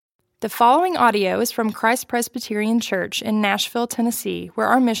The following audio is from Christ Presbyterian Church in Nashville, Tennessee, where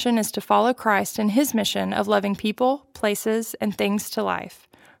our mission is to follow Christ in his mission of loving people, places, and things to life.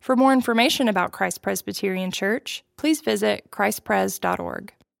 For more information about Christ Presbyterian Church, please visit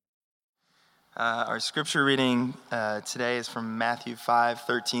christpres.org. Our scripture reading today is from Matthew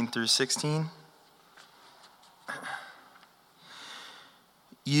 5:13 through 16.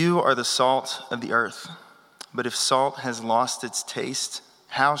 You are the salt of the earth, but if salt has lost its taste,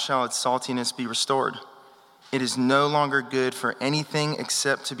 how shall its saltiness be restored? It is no longer good for anything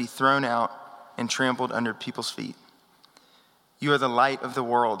except to be thrown out and trampled under people's feet. You are the light of the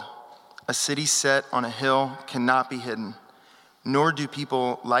world. A city set on a hill cannot be hidden, nor do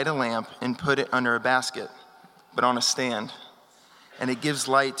people light a lamp and put it under a basket, but on a stand, and it gives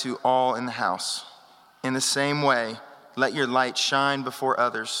light to all in the house. In the same way, let your light shine before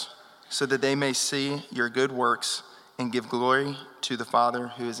others, so that they may see your good works and give glory to the Father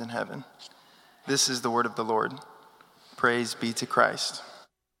who is in heaven. This is the word of the Lord. Praise be to Christ.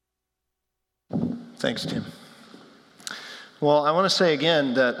 Thanks, Tim. Well, I want to say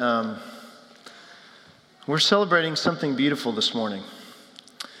again that we're celebrating something beautiful this morning.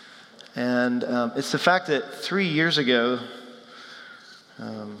 And it's the fact that 3 years ago,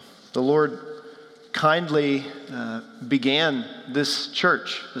 the Lord kindly began this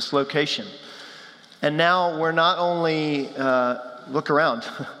church, this location. And now we're not only, look around,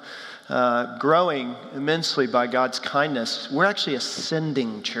 growing immensely by God's kindness, we're actually a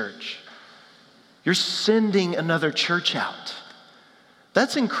sending church. You're sending another church out.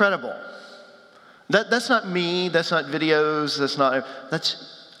 That's incredible. That's not me, that's not videos,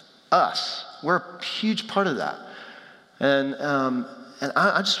 that's us. We're a huge part of that. And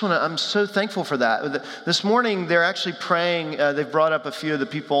I just I'm so thankful for that. This morning, they're actually praying, they've brought up a few of the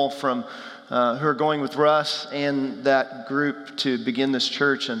people from who are going with Russ and that group to begin this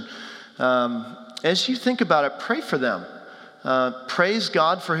church. And as you think about it, pray for them. Praise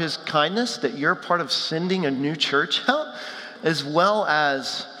God for his kindness that you're part of sending a new church out, as well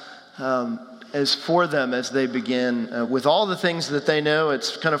as for them as they begin with all the things that they know.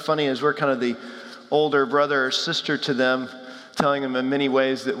 It's kind of funny as we're kind of the older brother or sister to them, telling them in many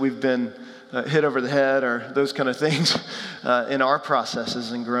ways that we've been hit over the head or those kind of things in our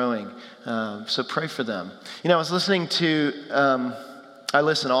processes and growing. So pray for them. You know, I was listening to, I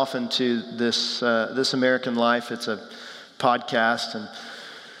listen often to This American Life. It's a podcast, and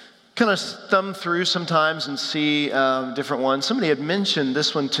kind of thumb through sometimes and see different ones. Somebody had mentioned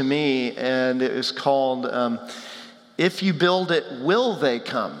this one to me, and it was called, If You Build It, Will They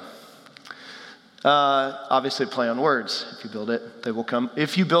Come? Obviously play on words. If you build it, they will come.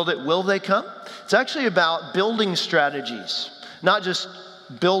 If you build it, will they come? It's actually about building strategies, not just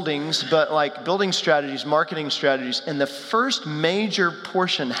buildings, but like building strategies, marketing strategies. And the first major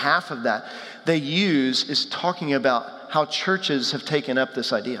portion, half of that, they use is talking about how churches have taken up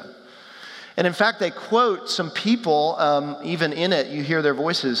this idea. And in fact, they quote some people, even in it, you hear their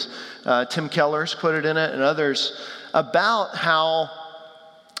voices. Tim Keller's quoted in it and others about how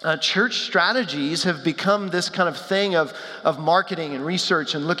church strategies have become this kind of thing of marketing and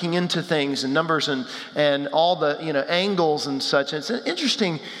research and looking into things and numbers and all the angles and such. And it's an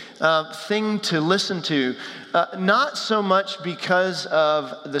interesting thing to listen to, not so much because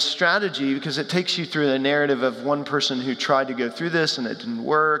of the strategy, because it takes you through the narrative of one person who tried to go through this and it didn't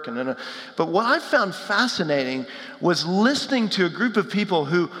work. But what I found fascinating was listening to a group of people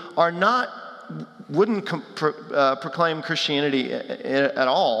who wouldn't proclaim Christianity at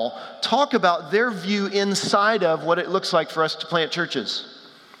all, talk about their view inside of what it looks like for us to plant churches.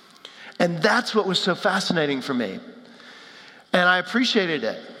 And that's what was so fascinating for me. And I appreciated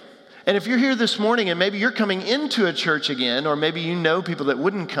it. And if you're here this morning and maybe you're coming into a church again, or maybe you know people that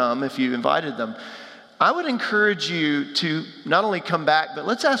wouldn't come if you invited them, I would encourage you to not only come back, but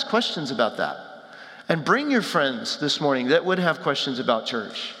let's ask questions about that. And bring your friends this morning that would have questions about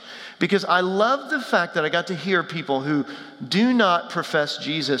church. Because I love the fact that I got to hear people who do not profess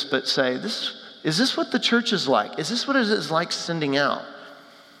Jesus, but say, is this what the church is like? Is this what it is like sending out?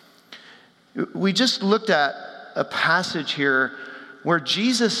 We just looked at a passage here where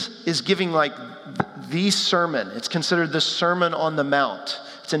Jesus is giving like the sermon. It's considered the Sermon on the Mount.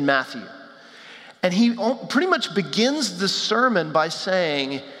 It's in Matthew. And he pretty much begins the sermon by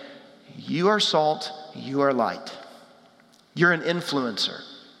saying, you are salt, you are light. You're an influencer.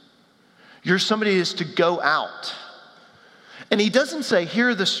 You're somebody who is to go out. And he doesn't say, here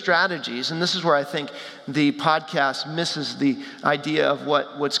are the strategies, and this is where I think the podcast misses the idea of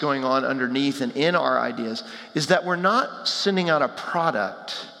what's going on underneath and in our ideas, is that we're not sending out a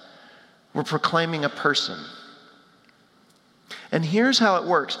product, we're proclaiming a person. And here's how it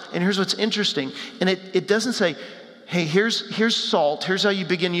works. And here's what's interesting. And it doesn't say, hey, here's salt. Here's how you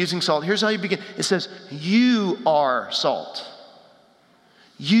begin using salt. Here's how you begin. It says, you are salt.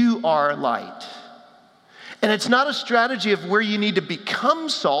 You are light. And it's not a strategy of where you need to become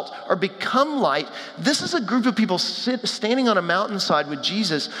salt or become light. This is a group of people standing on a mountainside with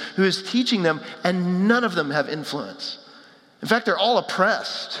Jesus who is teaching them, and none of them have influence. In fact, they're all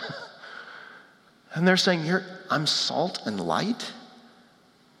oppressed. And they're saying, I'm salt and light?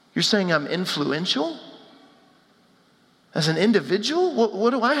 You're saying I'm influential? As an individual, what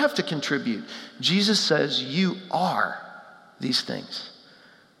do I have to contribute? Jesus says, you are these things.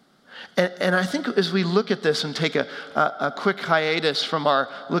 And I think as we look at this and take a quick hiatus from our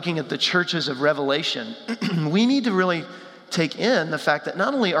looking at the churches of Revelation, we need to really take in the fact that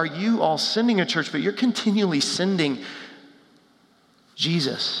not only are you all sending a church, but you're continually sending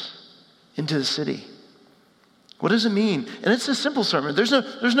Jesus into the city. What does it mean? And it's a simple sermon. There's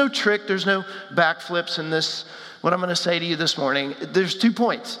no trick, there's no backflips in this. What I'm going to say to you this morning, there's 2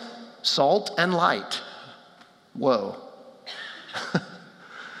 points: salt and light. Whoa.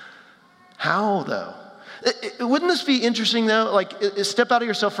 How, though? Wouldn't this be interesting, though? Like, step out of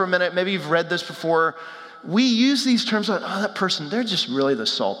yourself for a minute. Maybe you've read this before. We use these terms like, oh, that person, they're just really the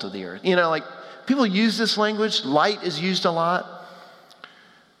salt of the earth. You know, like, people use this language. Light is used a lot.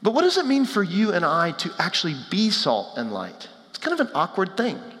 But what does it mean for you and I to actually be salt and light? It's kind of an awkward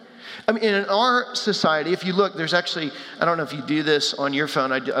thing. I mean, in our society, if you look, there's actually, I don't know if you do this on your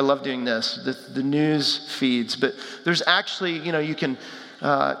phone. I love doing this, the news feeds. But there's actually, you can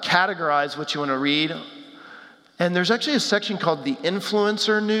categorize what you want to read. And there's actually a section called the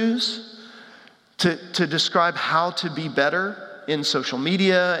influencer news to describe how to be better in social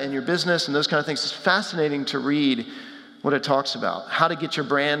media and your business and those kind of things. It's fascinating to read what it talks about, how to get your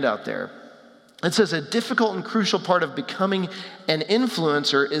brand out there. It says a difficult and crucial part of becoming an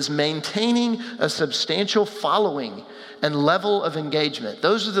influencer is maintaining a substantial following and level of engagement.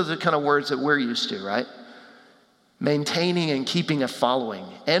 Those are the kind of words that we're used to, right? Maintaining and keeping a following,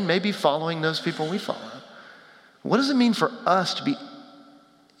 and maybe following those people we follow. What does it mean for us to be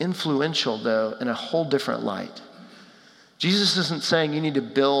influential, though, in a whole different light? Jesus isn't saying you need to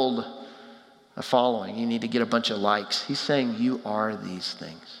build a following, you need to get a bunch of likes. He's saying you are these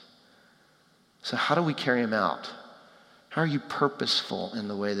things. So how do we carry them out? How are you purposeful in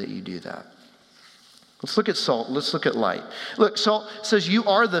the way that you do that? Let's look at salt. Let's look at light. Look, salt says you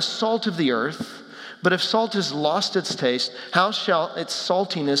are the salt of the earth. But if salt has lost its taste, how shall its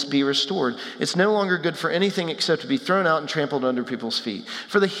saltiness be restored? It's no longer good for anything except to be thrown out and trampled under people's feet.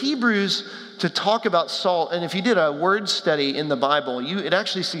 For the Hebrews to talk about salt, and if you did a word study in the Bible, you'd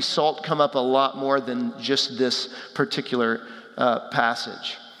actually see salt come up a lot more than just this particular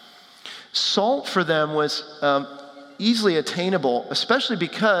passage. Salt for them was easily attainable, especially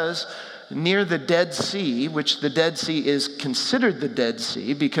because near the Dead Sea, which the Dead Sea is considered the Dead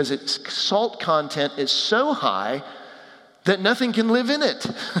Sea because its salt content is so high that nothing can live in it.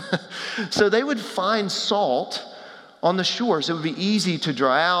 So they would find salt on the shores. It would be easy to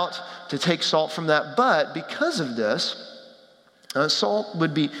dry out, to take salt from that. But because of this, salt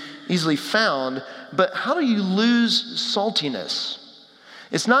would be easily found. But how do you lose saltiness?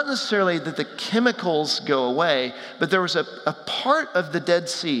 It's not necessarily that the chemicals go away, but there was a part of the Dead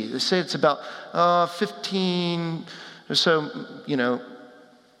Sea. They say it's about 15 or so,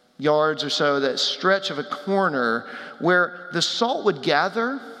 yards or so, that stretch of a corner where the salt would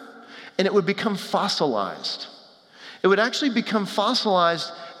gather and it would become fossilized. It would actually become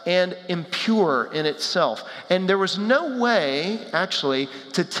fossilized and impure in itself. And there was no way, actually,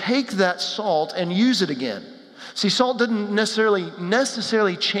 to take that salt and use it again. See, salt didn't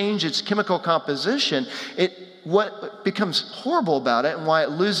necessarily change its chemical composition. What becomes horrible about it and why it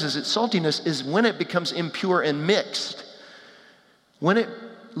loses its saltiness is when it becomes impure and mixed. When it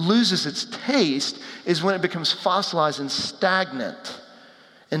loses its taste is when it becomes fossilized and stagnant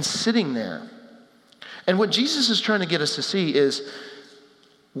and sitting there. And what Jesus is trying to get us to see is,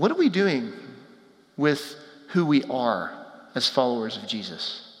 what are we doing with who we are as followers of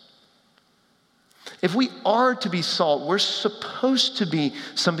Jesus? If we are to be salt, we're supposed to be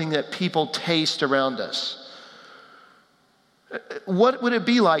something that people taste around us. What would it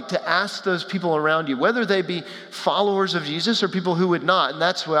be like to ask those people around you, whether they be followers of Jesus or people who would not? And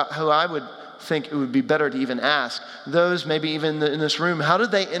that's who I would think it would be better to even ask. Those maybe even in this room, how do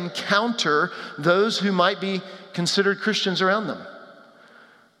they encounter those who might be considered Christians around them?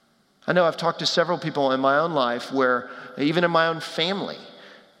 I know I've talked to several people in my own life where, even in my own family,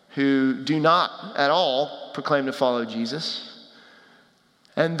 who do not at all proclaim to follow Jesus.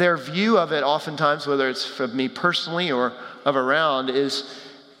 And their view of it oftentimes, whether it's from me personally or around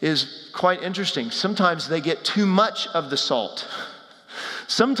is quite interesting. Sometimes they get too much of the salt.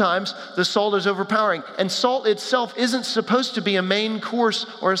 Sometimes the salt is overpowering. And salt itself isn't supposed to be a main course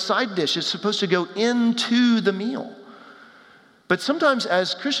or a side dish. It's supposed to go into the meal. But sometimes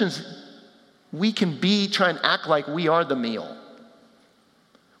as Christians, we can try and act like we are the meal.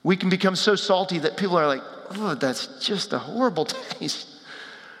 We can become so salty that people are like, oh, that's just a horrible taste.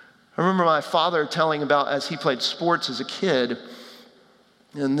 I remember my father telling about as he played sports as a kid,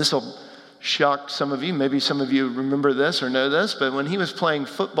 and this will shock some of you. Maybe some of you remember this or know this, but when he was playing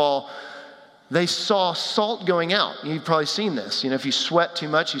football, they saw salt going out. You've probably seen this. If you sweat too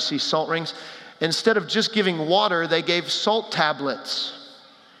much, you see salt rings. Instead of just giving water, they gave salt tablets.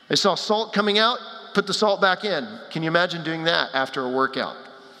 They saw salt coming out, put the salt back in. Can you imagine doing that after a workout?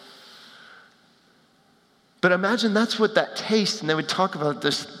 But imagine that's what that taste, and they would talk about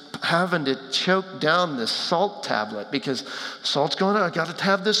this having to choke down this salt tablet because salt's going on. I got to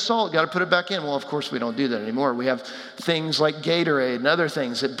have this salt, got to put it back in. Well, of course, we don't do that anymore. We have things like Gatorade and other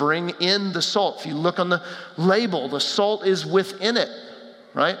things that bring in the salt. If you look on the label, the salt is within it,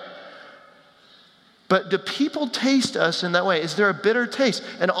 right? But do people taste us in that way? Is there a bitter taste?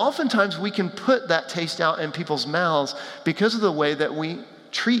 And oftentimes we can put that taste out in people's mouths because of the way that we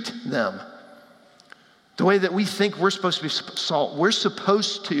treat them. The way that we think we're supposed to be salt. We're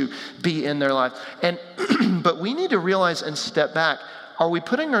supposed to be in their life. But we need to realize and step back. Are we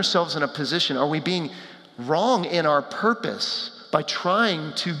putting ourselves in a position? Are we being wrong in our purpose by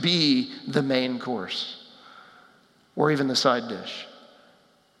trying to be the main course or even the side dish,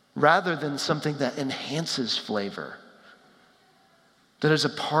 rather than something that enhances flavor, that is a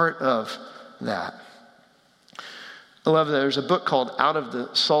part of that? I love that there's a book called Out of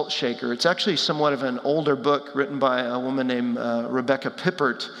the Salt Shaker. It's actually somewhat of an older book written by a woman named Rebecca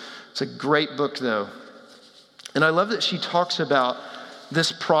Pippert. It's a great book, though. And I love that she talks about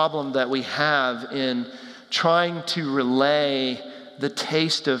this problem that we have in trying to relay the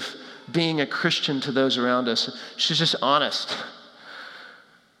taste of being a Christian to those around us. She's just honest.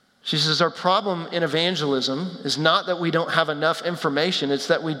 She says our problem in evangelism is not that we don't have enough information, it's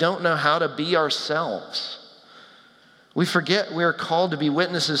that we don't know how to be ourselves. We forget we are called to be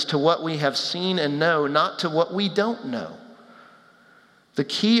witnesses to what we have seen and know, not to what we don't know. The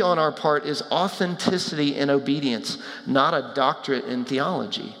key on our part is authenticity and obedience, not a doctorate in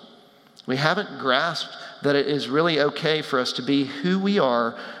theology. We haven't grasped that it is really okay for us to be who we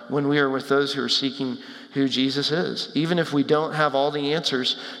are when we are with those who are seeking who Jesus is, even if we don't have all the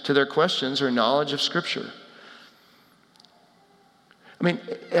answers to their questions or knowledge of Scripture. I mean,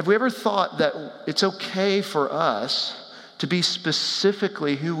 have we ever thought that it's okay for us to be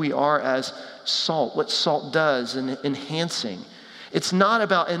specifically who we are as salt, what salt does in enhancing? It's not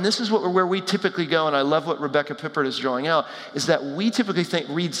about, and this is where we typically go, and I love what Rebecca Pippert is drawing out, is that we typically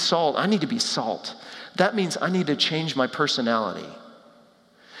read salt, I need to be salt. That means I need to change my personality.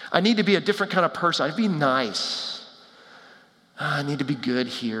 I need to be a different kind of person. I need to be nice. I need to be good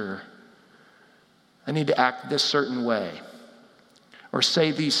here. I need to act this certain way or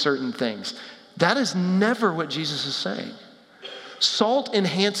say these certain things. That is never what Jesus is saying. Salt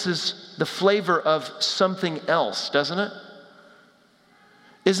enhances the flavor of something else, doesn't it?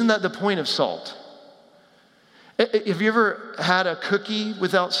 Isn't that the point of salt? Have you ever had a cookie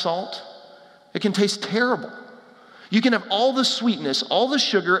without salt? It can taste terrible. You can have all the sweetness, all the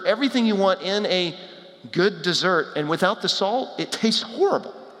sugar, everything you want in a good dessert, and without the salt, it tastes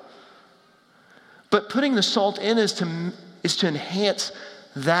horrible. But putting the salt in is to enhance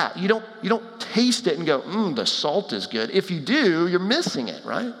that. You don't taste it and go, the salt is good. If you do, you're missing it,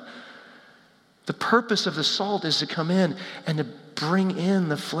 right? The purpose of the salt is to come in and to bring in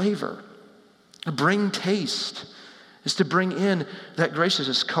the flavor, to bring taste, is to bring in that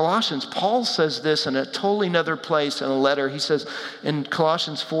graciousness. Colossians, Paul says this in a totally another place in a letter. He says in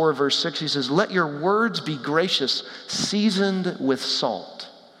Colossians 4, verse 6, he says, let your words be gracious, seasoned with salt.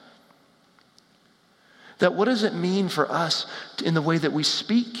 That what does it mean for us in the way that we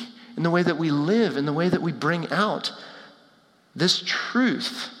speak, in the way that we live, in the way that we bring out this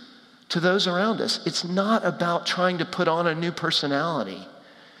truth to those around us? It's not about trying to put on a new personality.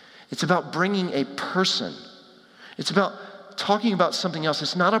 It's about bringing a person. It's about talking about something else.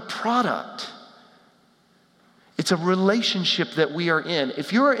 It's not a product. It's a relationship that we are in.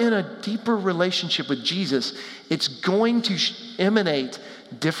 If you're in a deeper relationship with Jesus, it's going to emanate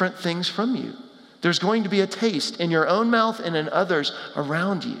different things from you. There's going to be a taste in your own mouth and in others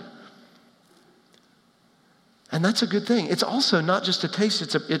around you. And that's a good thing. It's also not just a taste,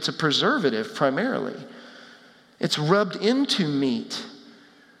 it's a preservative primarily. It's rubbed into meat.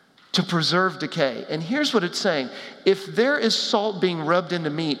 to preserve decay. And here's what it's saying. If there is salt being rubbed into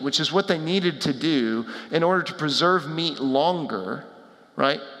meat, which is what they needed to do in order to preserve meat longer,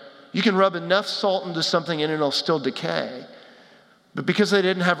 right? You can rub enough salt into something and it'll still decay. But because they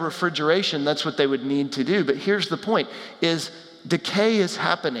didn't have refrigeration, that's what they would need to do. But here's the point, is decay is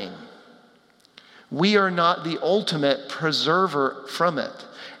happening. We are not the ultimate preserver from it.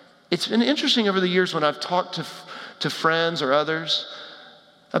 It's been interesting over the years when I've talked to friends or others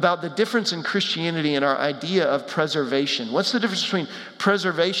about the difference in Christianity and our idea of preservation. What's the difference between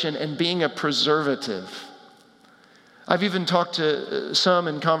preservation and being a preservative? I've even talked to some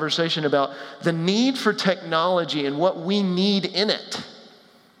in conversation about the need for technology, and what we need in it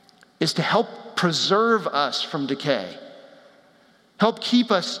is to help preserve us from decay. Help keep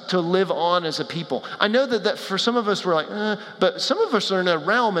us to live on as a people. I know that for some of us, we're like, but some of us are in a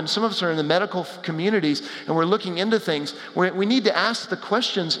realm, and some of us are in the medical communities, and we're looking into things where we need to ask the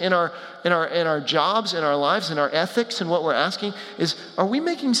questions in our jobs, in our lives, in our ethics, and what we're asking is, are we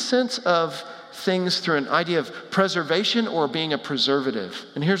making sense of things through an idea of preservation or being a preservative?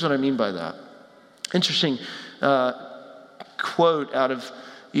 And here's what I mean by that. Interesting quote out of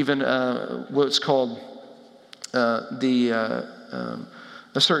even what's called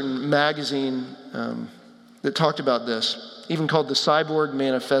a certain magazine that talked about this, even called the Cyborg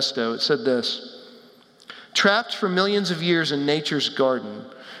Manifesto. It said this: trapped for millions of years in nature's garden,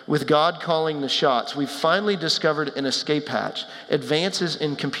 with God calling the shots, we've finally discovered an escape hatch. Advances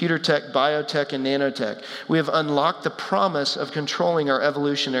in computer tech, biotech, and nanotech. We have unlocked the promise of controlling our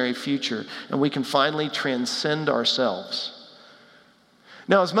evolutionary future, and we can finally transcend ourselves.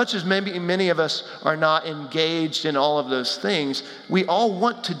 Now, as much as maybe many of us are not engaged in all of those things, we all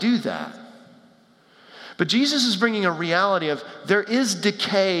want to do that. But Jesus is bringing a reality of there is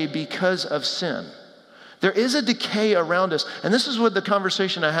decay because of sin. There is a decay around us. And this is what the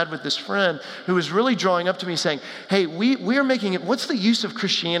conversation I had with this friend who was really drawing up to me saying, hey, we're making it, what's the use of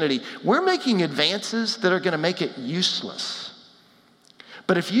Christianity? We're making advances that are going to make it useless.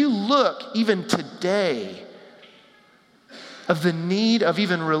 But if you look even today of the need of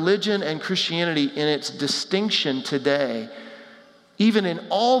even religion and Christianity in its distinction today, even in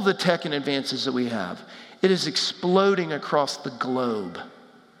all the tech and advances that we have, it is exploding across the globe.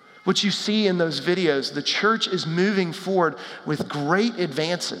 What you see in those videos, the church is moving forward with great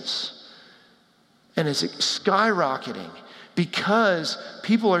advances and is skyrocketing because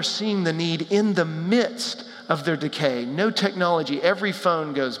people are seeing the need in the midst of their decay. No technology, every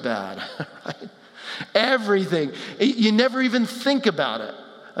phone goes bad, right? Everything. You never even think about it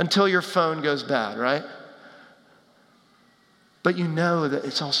until your phone goes bad, right? But you know that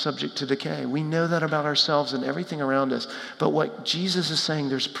it's all subject to decay. We know that about ourselves and everything around us. But what Jesus is saying,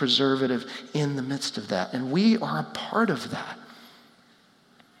 there's preservative in the midst of that. And we are a part of that.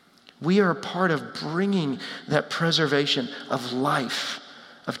 We are a part of bringing that preservation of life,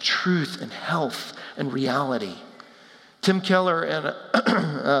 of truth and health and reality. Tim Keller and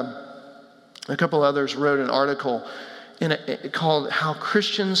a couple others wrote an article called How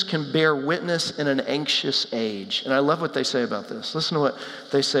Christians Can Bear Witness in an Anxious Age. And I love what they say about this. Listen to what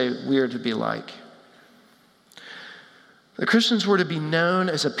they say we are to be like. The Christians were to be known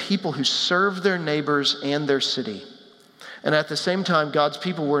as a people who served their neighbors and their city. And at the same time, God's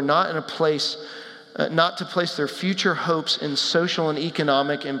people were not to place their future hopes in social and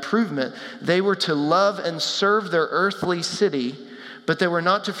economic improvement. They were to love and serve their earthly city, but they were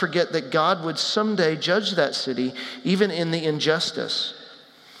not to forget that God would someday judge that city, even in the injustice.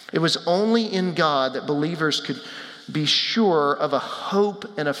 It was only in God that believers could be sure of a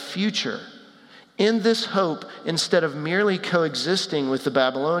hope and a future. In this hope, instead of merely coexisting with the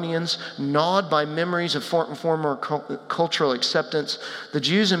Babylonians, gnawed by memories of former cultural acceptance, the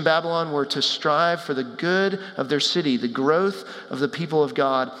Jews in Babylon were to strive for the good of their city, the growth of the people of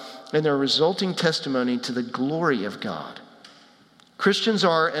God, and their resulting testimony to the glory of God. Christians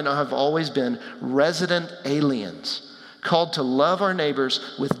are and have always been resident aliens, called to love our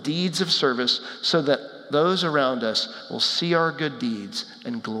neighbors with deeds of service so that those around us will see our good deeds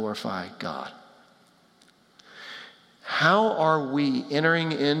and glorify God. How are we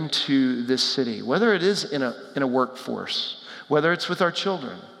entering into this city, whether it is in a workforce, whether it's with our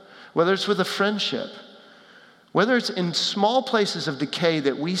children, whether it's with a friendship, whether it's in small places of decay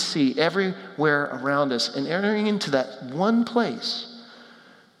that we see everywhere around us, and entering into that one place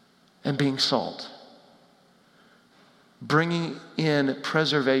and being salt, bringing in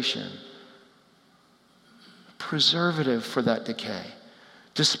preservation, preservative for that decay,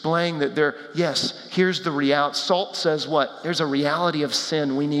 Displaying that yes, here's the reality. Salt says what? There's a reality of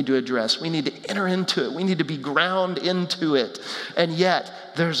sin we need to address. We need to enter into it. We need to be ground into it. And yet,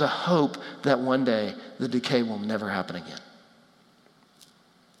 there's a hope that one day the decay will never happen again.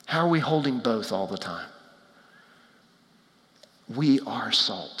 How are we holding both all the time? We are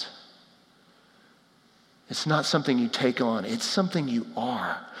salt. It's not something you take on. It's something you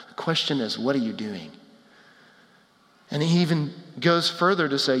are. The question is, what are you doing? And he even goes further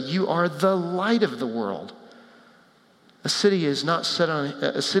to say, you are the light of the world. A city set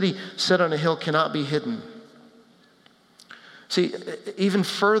on a hill cannot be hidden. See, even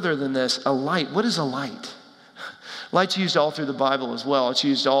further than this, a light. What is a light? Light's used all through the Bible as well. It's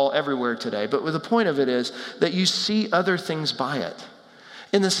used everywhere today. But the point of it is that you see other things by it.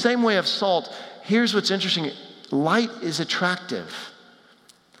 In the same way of salt, here's what's interesting. Light is attractive.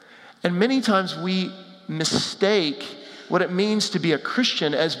 And many times we mistake what it means to be a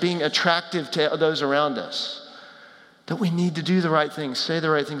Christian as being attractive to those around us. That we need to do the right things, say the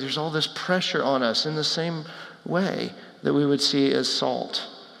right things. There's all this pressure on us in the same way that we would see as salt.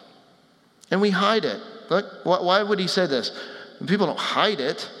 And we hide it. Look, why would he say this? People don't hide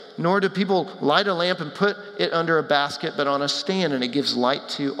it, nor do people light a lamp and put it under a basket, but on a stand, and it gives light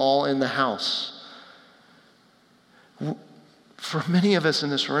to all in the house. For many of us in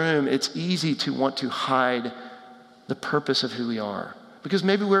this room, it's easy to want to hide the purpose of who we are, because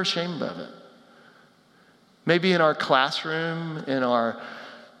maybe we're ashamed of it. Maybe in our classroom, in our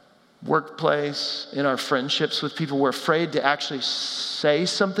workplace, in our friendships with people, we're afraid to actually say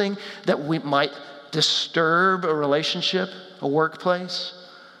something that we might disturb a relationship, a workplace,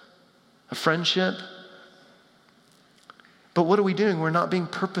 a friendship. But what are we doing? We're not being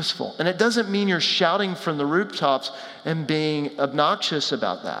purposeful. And it doesn't mean you're shouting from the rooftops and being obnoxious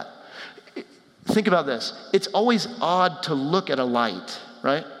about that. Think about this. It's always odd to look at a light,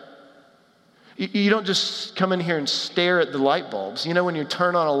 right? You don't just come in here and stare at the light bulbs. You know, when you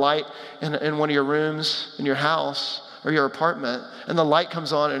turn on a light in one of your rooms in your house or your apartment, and the light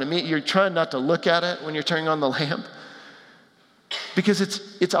comes on, and immediately you're trying not to look at it when you're turning on the lamp, because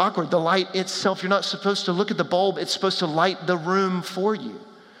it's awkward. The light itself, you're not supposed to look at the bulb. It's supposed to light the room for you.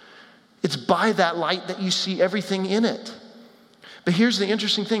 It's by that light that you see everything in it. But here's the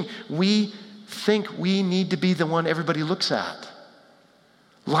interesting thing. We think we need to be the one everybody looks at.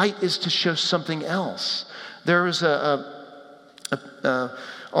 Light is to show something else. There was a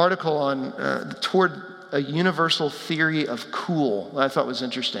article on toward a universal theory of cool that I thought was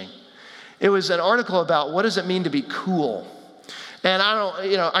interesting. It was an article about what does it mean to be cool. And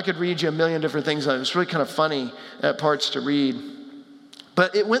I could read you a million different things. It was really kind of funny at parts to read.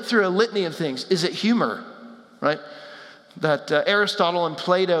 But it went through a litany of things. Is it humor, right? That Aristotle and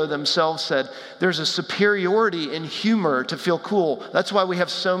Plato themselves said there's a superiority in humor to feel cool. That's why we have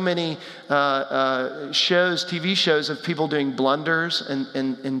so many TV shows of people doing blunders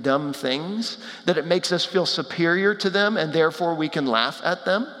and dumb things, that it makes us feel superior to them, and therefore we can laugh at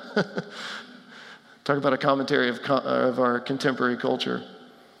them. Talk about a commentary of our contemporary culture.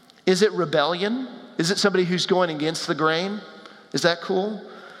 Is it rebellion? Is it somebody who's going against the grain? Is that cool?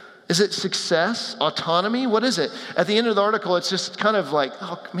 Is it success? Autonomy? What is it? At the end of the article, it's just kind of like,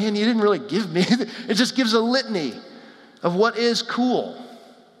 oh man, you didn't really give me. It just gives a litany of what is cool.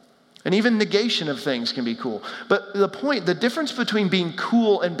 And even negation of things can be cool. But the difference between being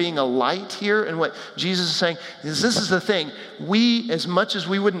cool and being a light here, and what Jesus is saying, is this is the thing. We, as much as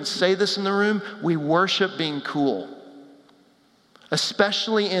we wouldn't say this in the room, we worship being cool.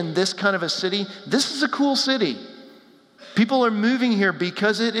 Especially in this kind of a city. This is a cool city. People are moving here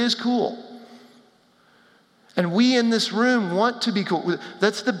because it is cool. And we in this room want to be cool.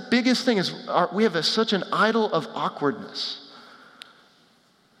 That's the biggest thing, is we have such an idol of awkwardness.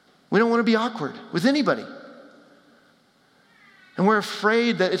 We don't want to be awkward with anybody. And we're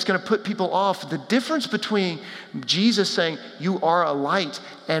afraid that it's going to put people off. The difference between Jesus saying, you are a light,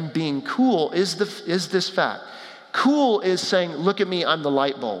 and being cool is this fact. Cool is saying, look at me, I'm the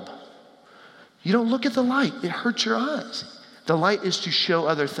light bulb. You don't look at the light. It hurts your eyes. The light is to show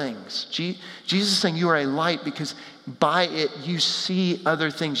other things. Jesus is saying you are a light because by it you see other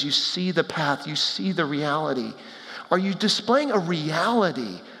things. You see the path. You see the reality. Are you displaying a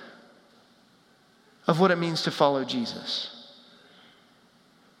reality of what it means to follow Jesus?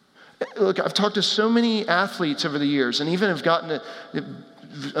 Look, I've talked to so many athletes over the years, and even have gotten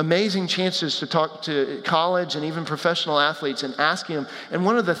amazing chances to talk to college and even professional athletes and asking them. And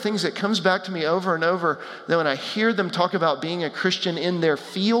one of the things that comes back to me over and over, that when I hear them talk about being a Christian in their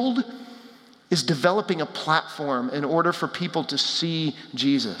field, is developing a platform in order for people to see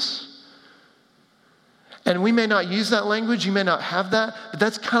Jesus. And we may not use that language, you may not have that, but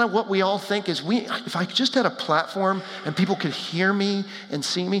that's kind of what we all think is if I just had a platform and people could hear me and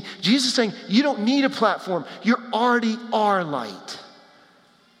see me. Jesus is saying, you don't need a platform. You already are light.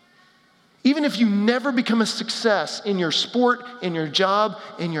 Even if you never become a success in your sport, in your job,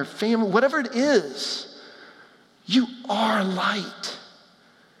 in your family, whatever it is, you are light.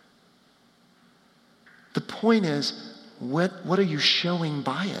 The point is, what are you showing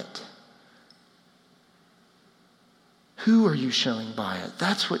by it? Who are you showing by it?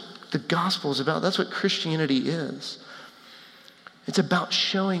 That's what the gospel is about. That's what Christianity is. It's about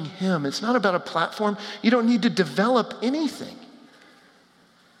showing him. It's not about a platform. You don't need to develop anything.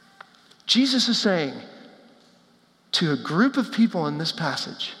 Jesus is saying to a group of people in this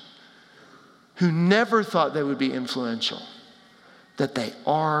passage who never thought they would be influential, that they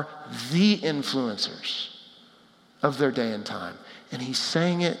are the influencers of their day and time. And he's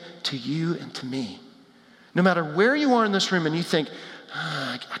saying it to you and to me. No matter where you are in this room and you think,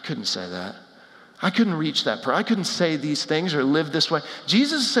 I couldn't say that. I couldn't reach that prayer. I couldn't say these things or live this way.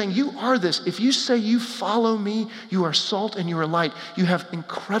 Jesus is saying you are this. If you say you follow me, you are salt and you are light. You have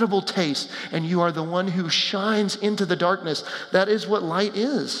incredible taste and you are the one who shines into the darkness. That is what light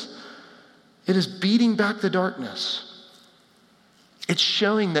is. It is beating back the darkness. It's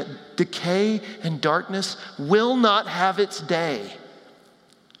showing that decay and darkness will not have its day.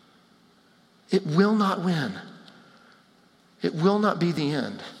 It will not win. It will not be the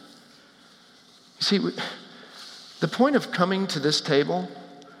end. You see, the point of coming to this table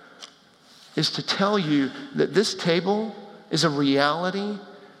is to tell you that this table is a reality,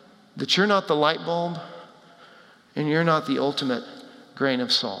 that you're not the light bulb and you're not the ultimate grain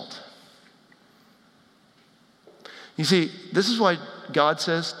of salt. You see, this is why God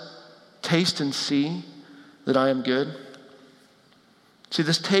says, taste and see that I am good. See,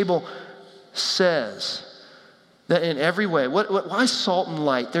 this table says that in every way, why salt and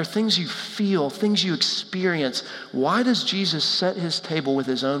light? They're things you feel, things you experience. Why does Jesus set his table with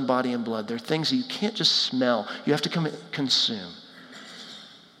his own body and blood? They're things that you can't just smell. You have to come and consume.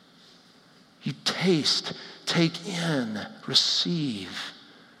 You taste, take in, receive.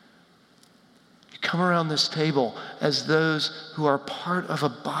 You come around this table as those who are part of a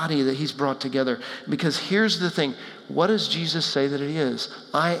body that he's brought together. Because here's the thing. What does Jesus say that he is?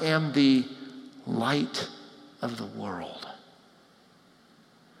 I am the light of the world.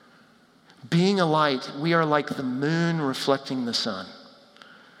 Being a light, we are like the moon reflecting the sun.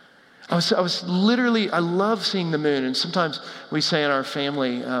 I love seeing the moon, and sometimes we say in our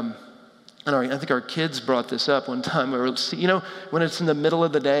family, I think our kids brought this up one time, when it's in the middle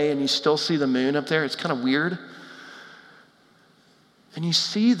of the day and you still see the moon up there, it's kind of weird. And you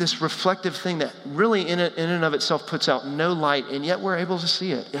see this reflective thing that really in and of itself puts out no light, and yet we're able to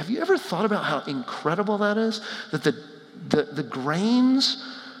see it. Have you ever thought about how incredible that is? That the grains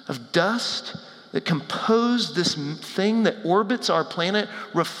of dust that compose this thing that orbits our planet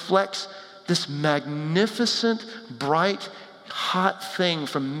reflects this magnificent, bright, hot thing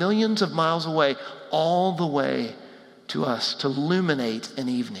from millions of miles away all the way to us to illuminate an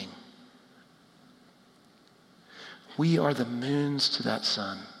evening. We are the moons to that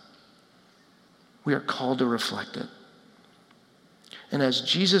sun. We are called to reflect it. And as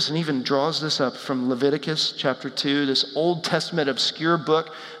Jesus even draws this up from Leviticus chapter 2, this Old Testament obscure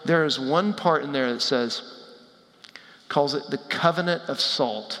book, there is one part in there that calls it the covenant of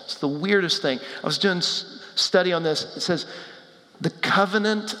salt. It's the weirdest thing. I was doing study on this. It says the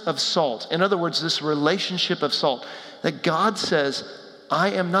covenant of salt. In other words, this relationship of salt. That God says,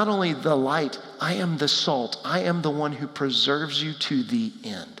 I am not only the light, I am the salt. I am the one who preserves you to the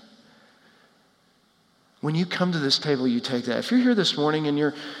end. When you come to this table, you take that. If you're here this morning and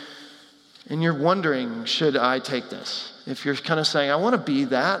you're wondering, should I take this? If you're kind of saying, I want to be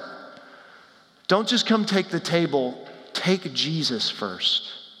that, don't just come take the table. Take Jesus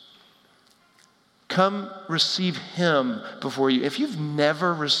first. Come receive him before you. If you've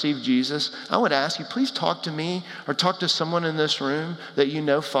never received Jesus, I would ask you, please talk to me or talk to someone in this room that you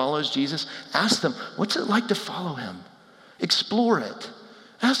know follows Jesus. Ask them, what's it like to follow him? Explore it.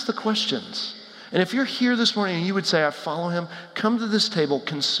 Ask the questions. And if you're here this morning and you would say, I follow him, come to this table,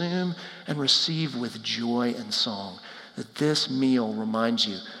 consume and receive with joy and song. That this meal reminds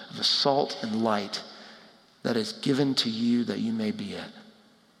you of the salt and light that is given to you that you may be it.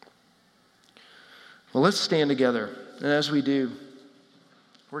 Well, let's stand together. And as we do,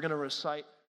 we're going to recite